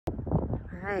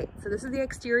right, so this is the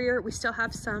exterior. We still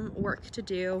have some work to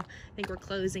do. I think we're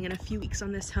closing in a few weeks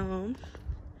on this home.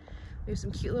 We have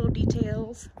some cute little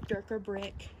details, darker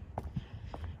brick,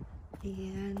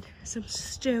 and some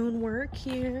stone work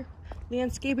here.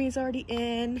 Landscaping is already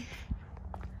in.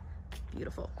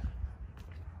 Beautiful.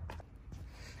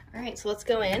 All right, so let's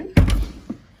go in.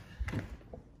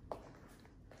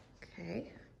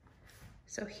 Okay,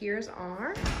 so here's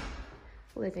our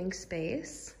living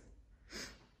space.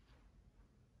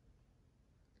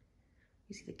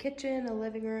 You see the kitchen, a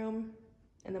living room,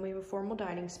 and then we have a formal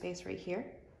dining space right here.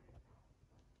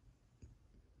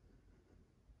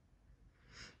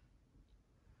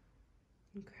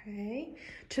 Okay,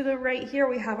 to the right here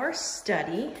we have our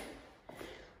study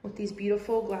with these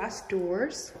beautiful glass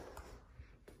doors.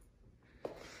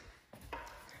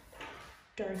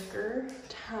 Darker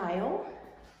tile.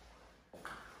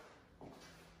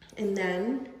 And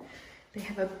then they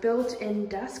have a built-in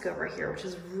desk over here, which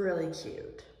is really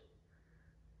cute.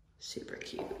 Super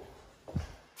cute.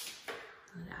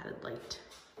 An added light.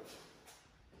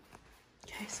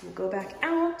 Okay, so we'll go back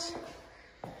out.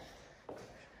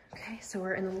 Okay, so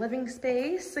we're in the living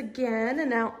space again, and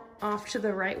now off to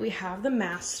the right we have the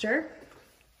master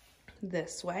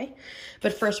this way.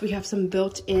 But first we have some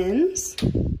built-ins.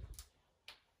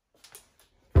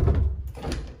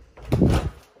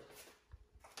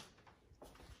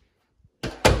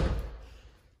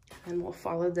 And we'll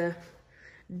follow the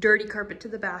dirty carpet to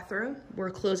the bathroom. We're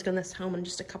closed on this home in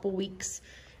just a couple weeks,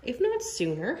 if not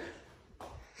sooner. Look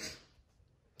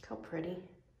how pretty.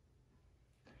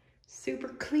 Super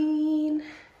clean.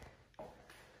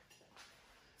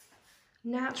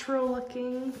 Natural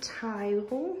looking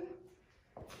tile.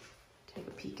 Take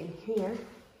a peek in here.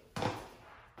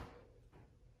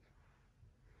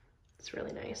 It's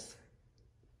really nice.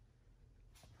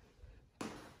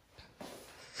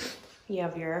 You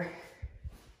have your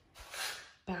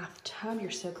bathtub,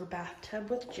 your soaker bathtub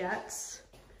with jets.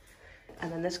 And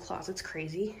then this closet's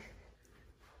crazy.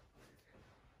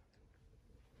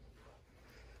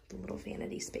 The little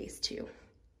vanity space too.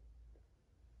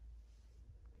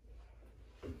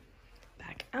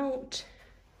 Back out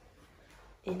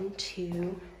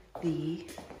into the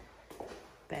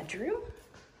bedroom.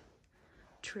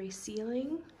 Tray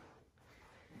ceiling.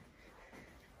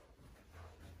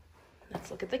 Let's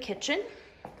look at the kitchen.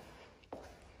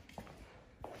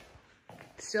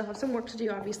 Still have some work to do,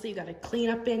 obviously. You gotta clean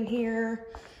up in here,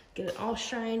 get it all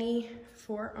shiny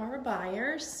for our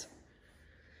buyers.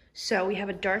 So we have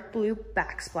a dark blue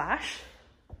backsplash.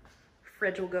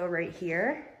 Fridge will go right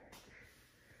here.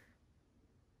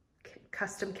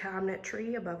 Custom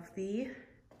cabinetry above the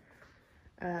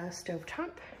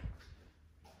stovetop.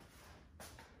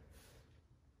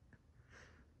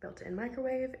 Built-in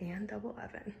microwave and double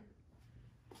oven.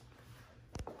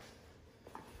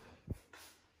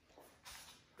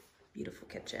 Beautiful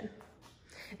kitchen.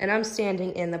 And I'm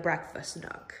standing in the breakfast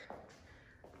nook.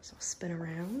 So I'll spin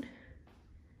around,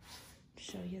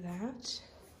 show you that.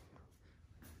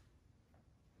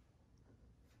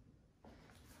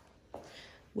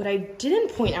 What I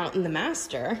didn't point out in the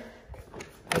master,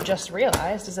 I just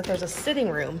realized, is that there's a sitting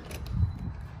room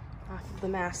off of the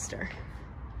master,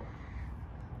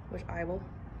 which I will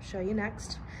show you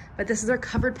next. But this is our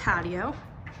covered patio.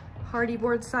 Hardy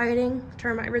board siding,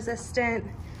 termite resistant.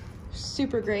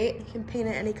 Super great. You can paint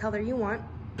it any color you want.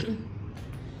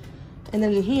 And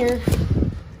then in here,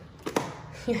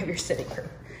 you have your sitting room.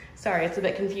 Sorry, it's a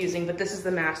bit confusing, but this is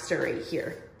the master right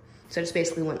here. So I just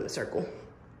basically went in a circle.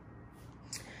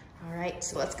 All right,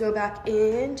 so let's go back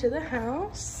into the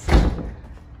house.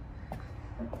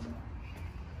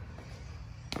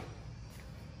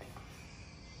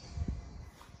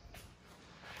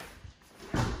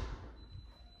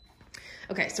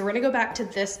 Okay, so we're gonna go back to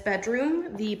this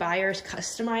bedroom. The buyers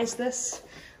customized this,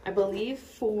 I believe,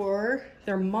 for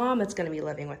their mom that's gonna be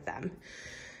living with them.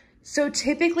 So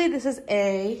typically this is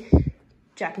a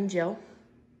Jack and Jill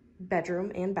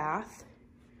bedroom and bath,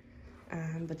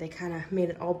 but they kind of made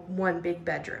it all one big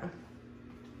bedroom.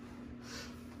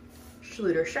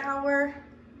 Schluter shower,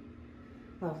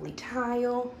 lovely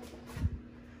tile,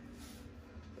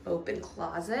 open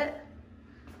closet,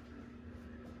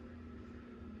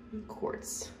 and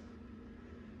quartz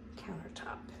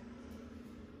countertop.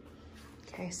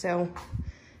 Okay, so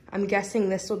I'm guessing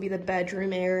this will be the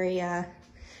bedroom area,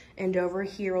 and over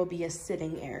here will be a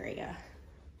sitting area.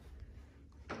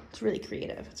 It's really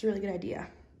creative. It's a really good idea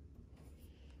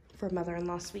for a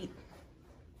mother-in-law suite.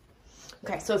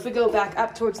 Okay, so if we go back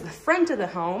up towards the front of the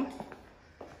home,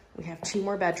 we have one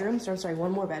more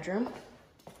bedroom.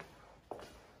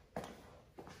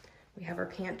 We have our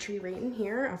pantry right in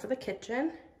here off of the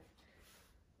kitchen.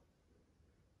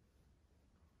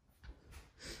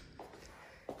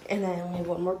 And then we have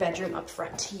one more bedroom up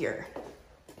front here.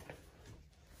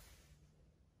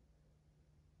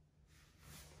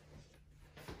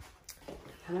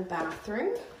 And a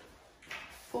bathroom,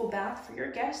 full bath for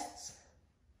your guests.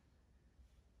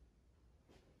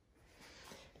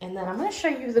 And then I'm gonna show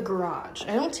you the garage.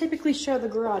 I don't typically show the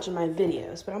garage in my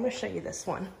videos, but I'm gonna show you this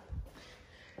one.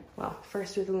 Well,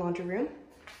 first through the laundry room,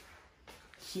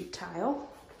 cute tile.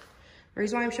 The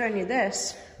reason why I'm showing you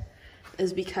this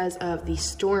is because of the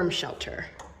storm shelter.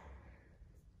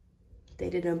 They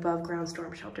did an above ground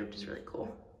storm shelter, which is really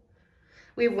cool.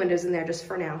 We have windows in there just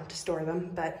for now to store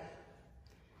them, but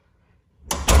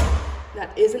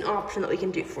that is an option that we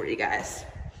can do for you guys.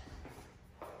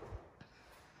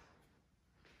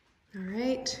 All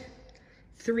right,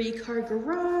 3-car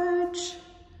garage,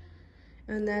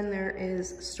 and then there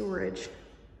is storage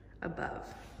above.